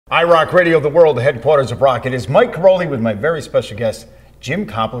iRockRadio, the world, the headquarters of rock. It is Mike Karolyi with my very special guest, Jim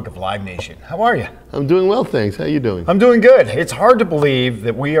Koplik of Live Nation. How are you? I'm doing well, thanks. How are you doing? I'm doing good. It's hard to believe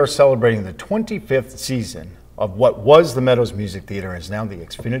that we are celebrating the 25th season of what was the Meadows Music Theatre and is now the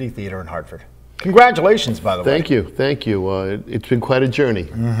Xfinity Theatre in Hartford. Congratulations, by the way. Thank you, thank you. It's been quite a journey.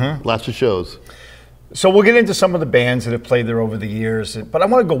 Lots of shows. So we'll get into some of the bands that have played there over the years, but I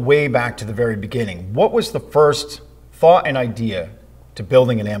want to go way back to the very beginning. What was the first thought and idea to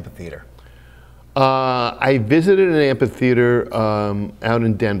building an amphitheater? I visited an amphitheater out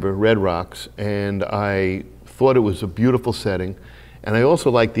in Denver, Red Rocks, and I thought it was a beautiful setting. And I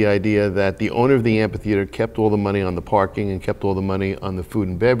also liked the idea that the owner of the amphitheater kept all the money on the parking and kept all the money on the food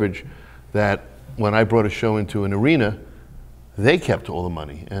and beverage, that when I brought a show into an arena, they kept all the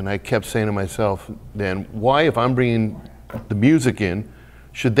money. And I kept saying to myself, then why, if I'm bringing the music in,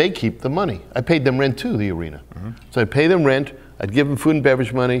 should they keep the money? I paid them rent too, the arena. So I'd pay them rent, I'd give them food and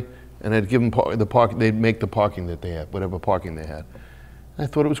beverage money, and I'd give them they'd make the parking that they had, whatever parking they had. And I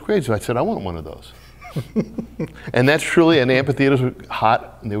thought it was crazy. So I said, I want one of those. And that's truly, and amphitheaters were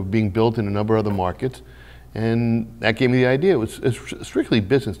hot, and they were being built in a number of other markets. And that gave me the idea. It was a strictly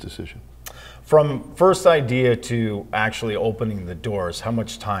business decision. From first idea to actually opening the doors, how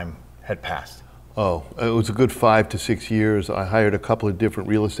much time had passed? Oh, it was a good 5 to 6 years. I hired a couple of different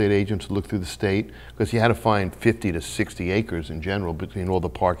real estate agents to look through the state, because you had to find 50 to 60 acres in general between all the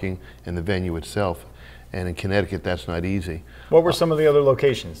parking and the venue itself. And in Connecticut, that's not easy. What were some of the other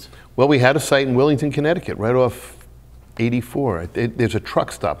locations? Well, we had a site in Wellington, Connecticut, right off 84. There's a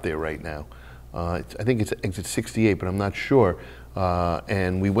truck stop there right now. I think it's exit 68, but I'm not sure.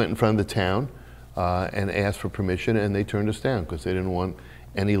 And we went in front of the town and asked for permission, and they turned us down because they didn't want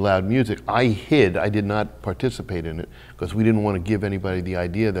any loud music. I did not participate in it because we didn't want to give anybody the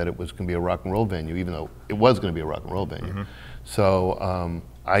idea that it was going to be a rock and roll venue, even though it was going to be a rock and roll venue. So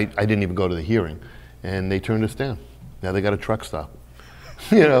I didn't even go to the hearing, and they turned us down. Now they got a truck stop.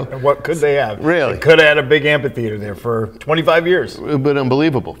 You know, and what could they have? Really? They could have had a big amphitheater there for 25 years. But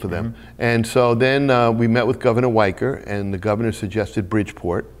unbelievable for them. And so then we met with Governor Weicker, and the governor suggested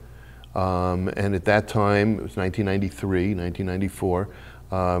Bridgeport. And at that time, it was 1993, 1994,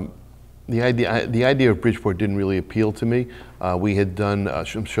 the idea of Bridgeport didn't really appeal to me. We had done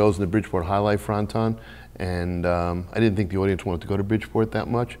some shows in the Bridgeport Highlight Fronton, and I didn't think the audience wanted to go to Bridgeport that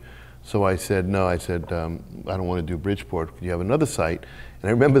much. So I said, no, I don't want to do Bridgeport. You have another site. And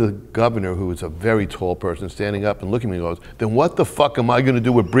I remember the governor, who was a very tall person, standing up and looking at me and goes, then what the fuck am I going to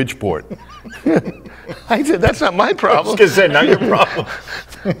do with Bridgeport? I said, that's not my problem. I was going to say, not your problem.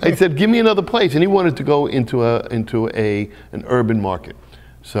 I said, give me another place. And he wanted to go into an urban market.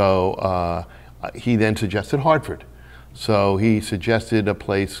 So he then suggested Hartford. So he suggested a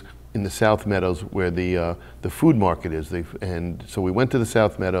place in the South Meadows where the food market is. And so we went to the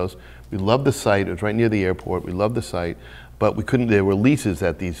South Meadows. We loved the site. It was right near the airport. We loved the site. But we couldn't, there were leases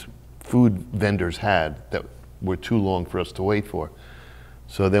that these food vendors had that were too long for us to wait for.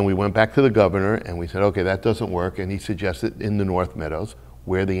 So then we went back to the governor and we said, okay, that doesn't work. And he suggested in the North Meadows,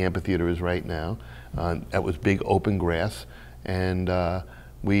 where the amphitheater is right now. That was big open grass. And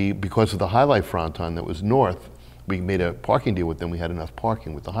because of the Highlight Fronton that was north, we made a parking deal with them. We had enough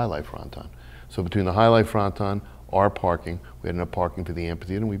parking with the Highlight Fronton. So between the Highlight Fronton, our parking, we had enough parking for the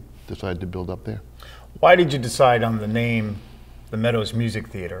amphitheater, and we decided to build up there. Why did you decide on the name, the Meadows Music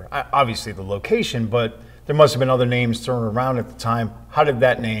Theatre? Obviously the location, but there must have been other names thrown around at the time. How did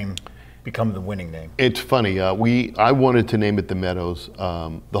that name become the winning name? It's funny. I wanted to name it the Meadows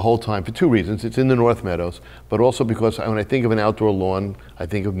the whole time for two reasons. It's in the North Meadows, but also because when I think of an outdoor lawn, I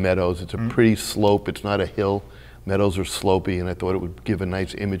think of meadows. It's a pretty slope. It's not a hill. Meadows are slopey, and I thought it would give a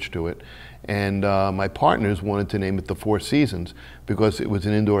nice image to it. And my partners wanted to name it the Four Seasons because it was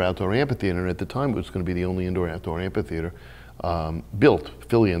an indoor-outdoor amphitheater, and at the time it was going to be the only indoor-outdoor amphitheater built.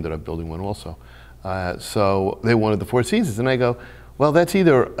 Philly ended up building one also. So they wanted the Four Seasons, and I go, well, that's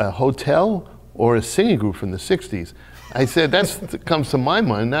either a hotel or a singing group from the 60s. I said, that comes to my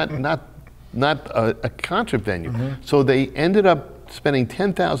mind, not a concert venue. So they ended up spending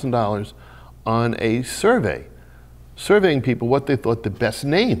 $10,000 on a survey, surveying people what they thought the best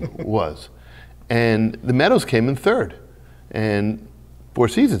name was. And the Meadows came in third, and Four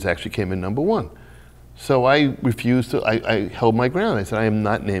Seasons actually came in number one. So I refused to, I held my ground. I said, I am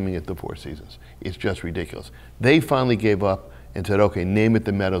not naming it the Four Seasons. It's just ridiculous. They finally gave up and said, okay, name it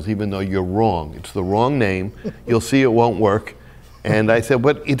the Meadows, even though you're wrong. It's the wrong name. You'll see it won't work. And I said,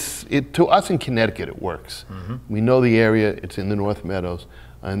 but to us in Connecticut, it works. We know the area, it's in the North Meadows,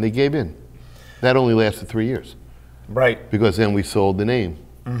 and they gave in. That only lasted 3 years. Right. Because then we sold the name.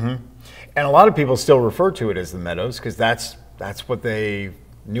 And a lot of people still refer to it as the Meadows because that's what they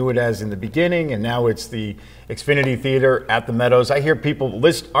knew it as in the beginning, and now it's the Xfinity Theatre at the Meadows. I hear people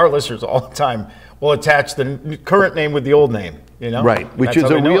our listeners all the time will attach the current name with the old name, you know? Right, which That's is how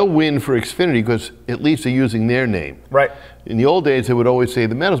a they know real it. win for Xfinity because at least they're using their name. Right. In the old days, they would always say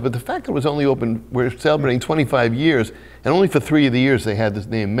the Meadows, but the fact that it was only open, we're celebrating 25 years, and only for 3 of the years they had this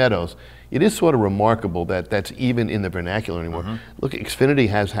name Meadows. It is sort of remarkable that that's even in the vernacular anymore. Look, Xfinity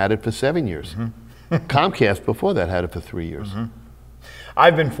has had it for 7 years. Comcast before that had it for 3 years.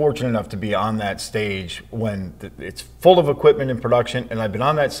 I've been fortunate enough to be on that stage when it's full of equipment in production, and I've been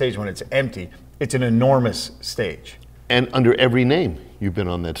on that stage when it's empty. It's an enormous stage. And under every name, you've been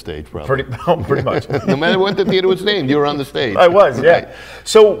on that stage, probably. Pretty much. No matter what the theater was named, you were on the stage. I was, yeah. Right.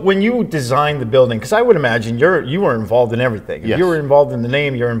 So when you designed the building, because I would imagine you were involved in everything. Yes. You were involved in the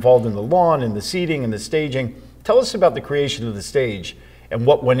name, you're involved in the lawn, and the seating, and the staging. Tell us about the creation of the stage and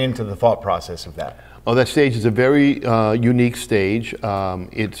what went into the thought process of that. Oh, that stage is a very unique stage.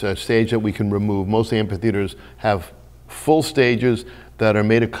 It's a stage that we can remove. Most amphitheaters have full stages that are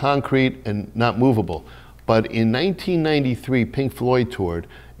made of concrete and not movable. But in 1993, Pink Floyd toured,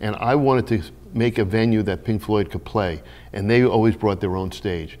 and I wanted to make a venue that Pink Floyd could play, and they always brought their own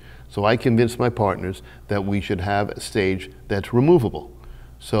stage. So I convinced my partners that we should have a stage that's removable.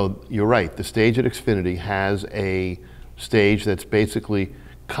 So you're right, the stage at Xfinity has a stage that's basically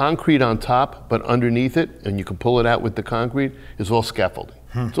concrete on top, but underneath it, and you can pull it out with the concrete, is all scaffolding.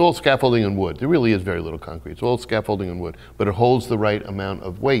 It's all scaffolding and wood. There really is very little concrete. It's all scaffolding and wood, but it holds the right amount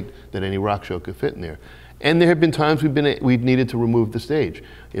of weight that any rock show could fit in there. And there have been times we've needed to remove the stage.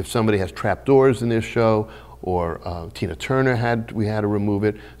 If somebody has trapdoors in their show, or Tina Turner we had to remove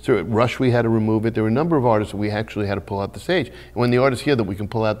it. So at Rush we had to remove it. There were a number of artists that we actually had to pull out the stage. And when the artists hear that we can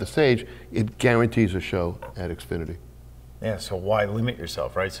pull out the stage, it guarantees a show at Xfinity. Yeah, so why limit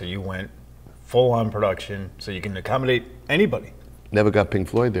yourself, right? So you went full-on production, so you can accommodate anybody. Never got Pink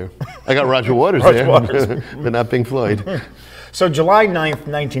Floyd there. I got Roger Waters Roger there, Waters. but not Pink Floyd. So July 9th,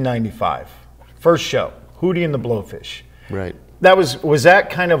 1995, first show, Hootie and the Blowfish. Right. Was that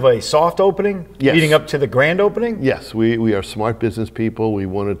kind of a soft opening, Yes. leading up to the grand opening? Yes, we are smart business people. We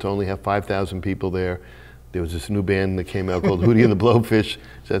wanted to only have 5,000 people there. There was this new band that came out called Hootie and the Blowfish.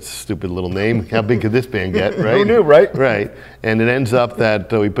 That's a stupid little name. How big could this band get, right? Who knew, right? Right. And it ends up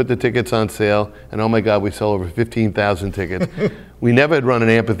that we put the tickets on sale, and oh my God, we sold over 15,000 tickets. We never had run an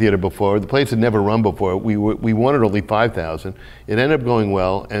amphitheater before. The place had never run before. We wanted only 5,000. It ended up going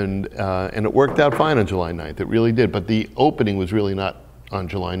well, and it worked out fine on July 9th. It really did. But the opening was really not on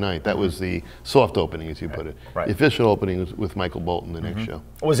July 9th. That was the soft opening, as you put it. Right. The official opening was with Michael Bolton the next show.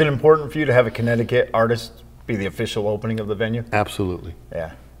 Was it important for you to have a Connecticut artist be the official opening of the venue? Absolutely.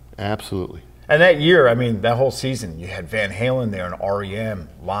 Yeah. Absolutely. And that year, I mean, that whole season, you had Van Halen there and REM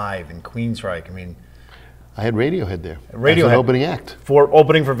live and Queensryche. I mean, I had Radiohead there. Radiohead as an opening act. For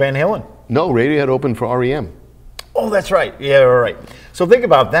opening for Van Halen. No, Radiohead opened for REM. Oh, that's right. Yeah, right. So think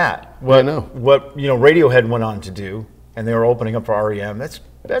about that. I know. What Radiohead went on to do, and they were opening up for REM. That's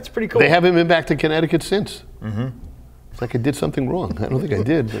pretty cool. They haven't been back to Connecticut since. It's like I did something wrong. I don't think I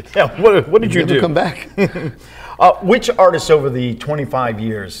did. But Yeah. What did you never do? come back. Which artist over the 25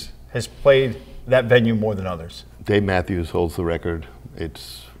 years has played that venue more than others? Dave Matthews holds the record.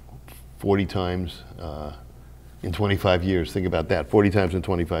 It's 40 times in 25 years. Think about that. 40 times in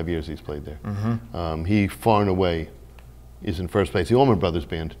 25 years he's played there. He far and away is in first place. The Allman Brothers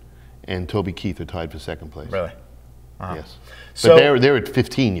Band and Toby Keith are tied for second place. Really? Wow. Yes. So- But they're at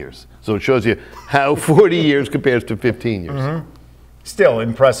 15 years. So it shows you how 40 years compares to 15 years. Still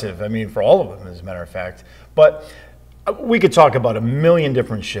impressive. I mean, for all of them, as a matter of fact. But we could talk about a million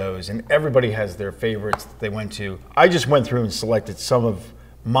different shows, and everybody has their favorites that they went to. I just went through and selected some of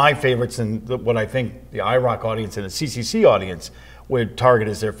my favorites and what I think the iRock audience and the CCC audience would target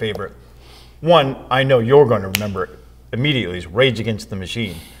as their favorite. One, I know you're going to remember it immediately, is Rage Against the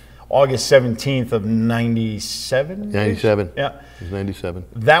Machine. August 17th of 97? 97. Yeah. It was 97.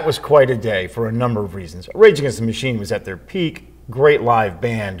 That was quite a day for a number of reasons. Rage Against the Machine was at their peak, great live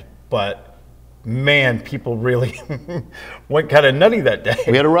band, but man, people really went kind of nutty that day.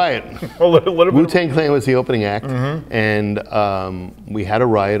 We had a riot. a little bit. Wu-Tang Clan was the opening act, and we had a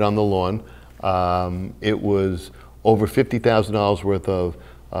riot on the lawn. It was over $50,000 worth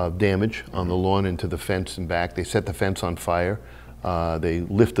of damage on the lawn and to the fence and back. They set the fence on fire. They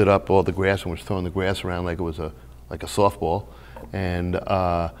lifted up all the grass and was throwing the grass around like it was a softball, and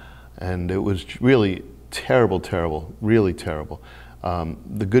it was really terrible, really terrible.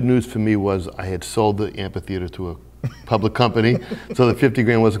 The good news for me was I had sold the amphitheater to a public company, so the 50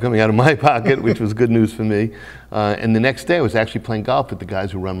 grand wasn't coming out of my pocket, which was good news for me. And the next day I was actually playing golf with the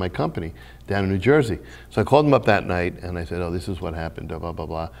guys who run my company down in New Jersey. So I called them up that night and I said, oh, this is what happened, blah, blah,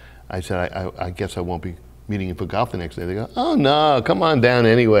 blah. I said, I guess I won't be meeting you for golf the next day. They go, oh no, come on down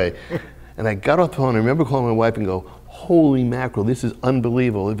anyway. And I got off the phone, I remember calling my wife and go, holy mackerel, this is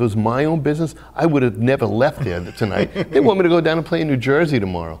unbelievable. If it was my own business, I would have never left there tonight. They want me to go down and play in New Jersey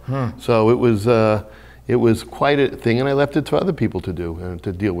tomorrow. So it was quite a thing, and I left it to other people to do and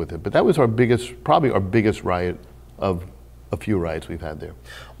to deal with it. But that was probably our biggest riot of a few riots we've had there.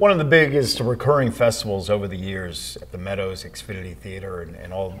 One of the biggest recurring festivals over the years at the Meadows Xfinity Theatre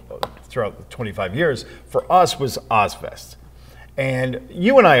and all throughout the 25 years for us was Ozzfest. And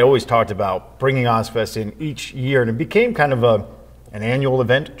you and I always talked about bringing Ozzfest in each year, and it became kind of an annual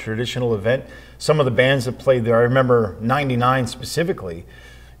event, a traditional event. Some of the bands that played there, I remember '99 specifically,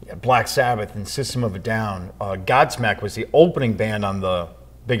 Black Sabbath and System of a Down. Godsmack was the opening band on the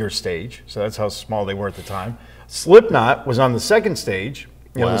bigger stage, so that's how small they were at the time. Slipknot was on the second stage,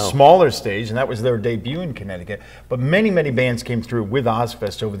 the smaller stage, and that was their debut in Connecticut. But many, many bands came through with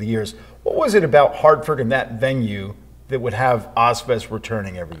Ozzfest over the years. What was it about Hartford and that venue that would have Ozzfest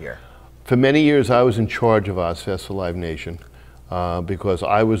returning every year? For many years, I was in charge of Ozzfest for Live Nation because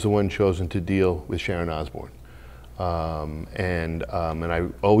I was the one chosen to deal with Sharon Osbourne. And I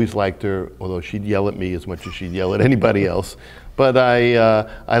always liked her, although she'd yell at me as much as she'd yell at anybody else. But I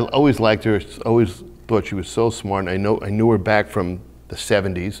always liked her, always thought she was so smart. And I knew her back from the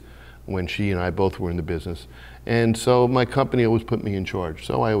 70s when she and I both were in the business. And so my company always put me in charge.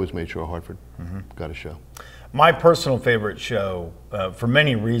 So I always made sure Hartford got a show. My personal favorite show, for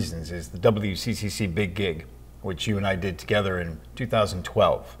many reasons, is the WCCC Big Gig, which you and I did together in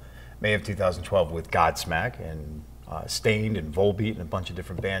 2012, May of 2012, with Godsmack and Stained and Volbeat and a bunch of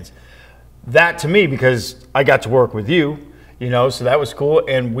different bands. That to me, because I got to work with you, so that was cool.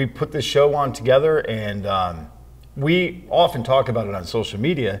 And we put this show on together, and we often talk about it on social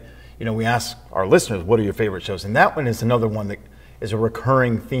media. We ask our listeners, what are your favorite shows? And that one is another one that is a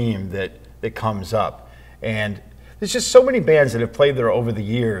recurring theme that comes up. And there's just so many bands that have played there over the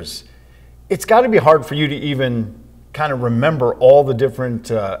years. It's got to be hard for you to even kind of remember all the different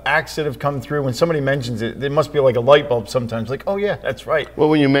acts that have come through. When somebody mentions it, it must be like a light bulb sometimes, like, oh yeah, that's right. Well,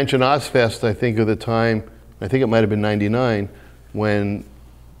 when you mention Ozzfest, I think of the time, I think it might have been '99, when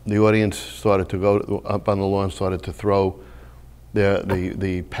the audience started to go up on the lawn, started to throw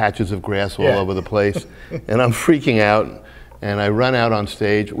the patches of grass all over the place. And I'm freaking out. And I run out on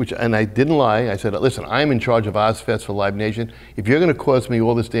stage, and I didn't lie. I said, listen, I'm in charge of Ozzfest for Live Nation. If you're going to cause me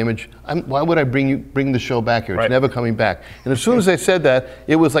all this damage, why would I bring the show back here? It's never coming back. And as soon as I said that,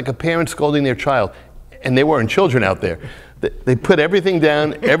 it was like a parent scolding their child. And they weren't children out there. They put everything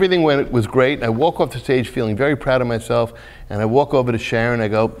down. Everything was great. I walk off the stage feeling very proud of myself. And I walk over to Sharon. I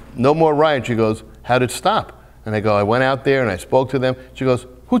go, no more riot. She goes, how'd it stop? And I go, I went out there and I spoke to them. She goes,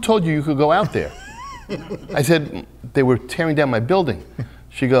 who told you could go out there? I said, they were tearing down my building.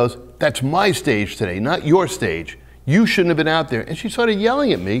 She goes, that's my stage today, not your stage. You shouldn't have been out there. And she started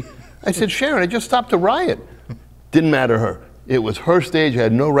yelling at me. I said, Sharon, I just stopped a riot. Didn't matter her. It was her stage. I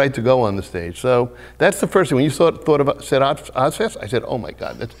had no right to go on the stage. So that's the first thing. When you said Ozzfest, I said, oh my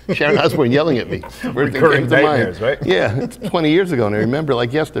God, that's Sharon Osbourne yelling at me. Recurring nightmares, right? Yeah, it's 20 years ago, and I remember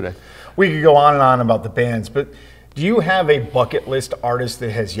like yesterday. We could go on and on about the bands, but do you have a bucket list artist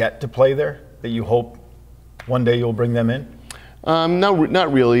that has yet to play there that you hope one day you'll bring them in? No,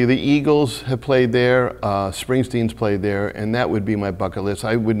 not really. The Eagles have played there, Springsteen's played there, and that would be my bucket list.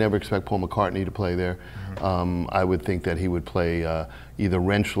 I would never expect Paul McCartney to play there. I would think that he would play either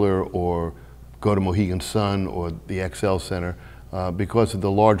Rentschler or go to Mohegan Sun or the XL Center. Because of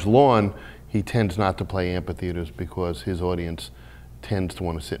the large lawn, he tends not to play amphitheaters because his audience tends to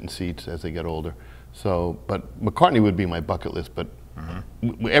want to sit in seats as they get older. So, but McCartney would be my bucket list, but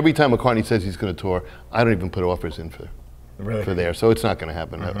every time McCartney says he's going to tour, I don't even put offers in for there, so it's not going to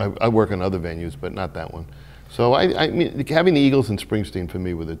happen. I work on other venues, but not that one. So I mean, having the Eagles and Springsteen for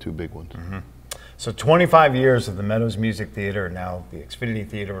me were the two big ones. So 25 years of the Meadows Music Theatre, and now the Xfinity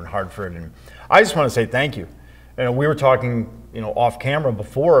Theatre in Hartford, and I just want to say thank you. We were talking, off camera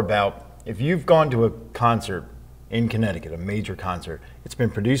before about if you've gone to a concert in Connecticut, a major concert, it's been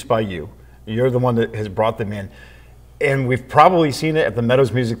produced by you. You're the one that has brought them in. And we've probably seen it at the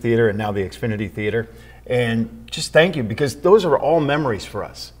Meadows Music Theatre and now the Xfinity Theatre. And just thank you, because those are all memories for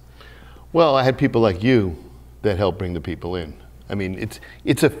us. Well, I had people like you that help bring the people in. I mean,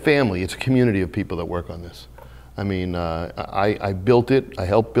 it's a family, it's a community of people that work on this. I mean, I built it, I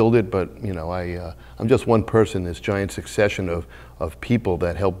helped build it, but I'm just one person, this giant succession of people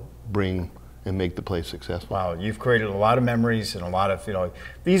that help bring and make the place successful. Wow, you've created a lot of memories and a lot of,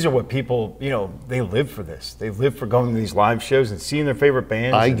 these are what people, they live for this. They live for going to these live shows and seeing their favorite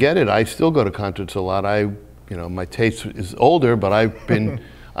bands. I get it. I still go to concerts a lot. My taste is older, but I've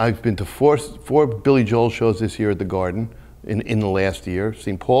been to four Billy Joel shows this year at the Garden in the last year.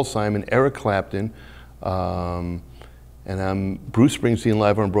 Seen Paul Simon, Eric Clapton, and Bruce Springsteen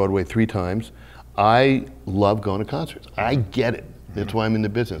live on Broadway 3 times. I love going to concerts. I get it. That's why I'm in the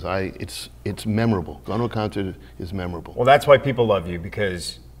business. It's memorable. Going to a concert is memorable. Well, that's why people love you,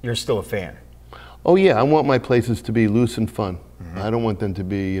 because you're still a fan. Oh yeah, I want my places to be loose and fun. I don't want them to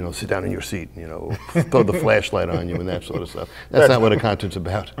be, sit down in your seat, throw the flashlight on you and that sort of stuff. That's not what a concert's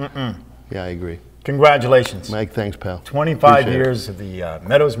about. Yeah, I agree. Congratulations. Mike, thanks, pal. 25 years of the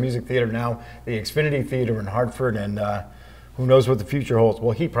Meadows Music Theatre, now the Xfinity Theatre in Hartford, and who knows what the future holds?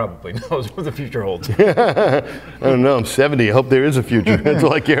 Well, he probably knows what the future holds. I don't know. I'm 70. I hope there is a future. That's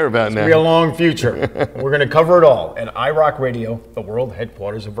all I care about now. It's going to be a long future. We're going to cover it all at iRockRadio, the world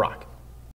headquarters of rock.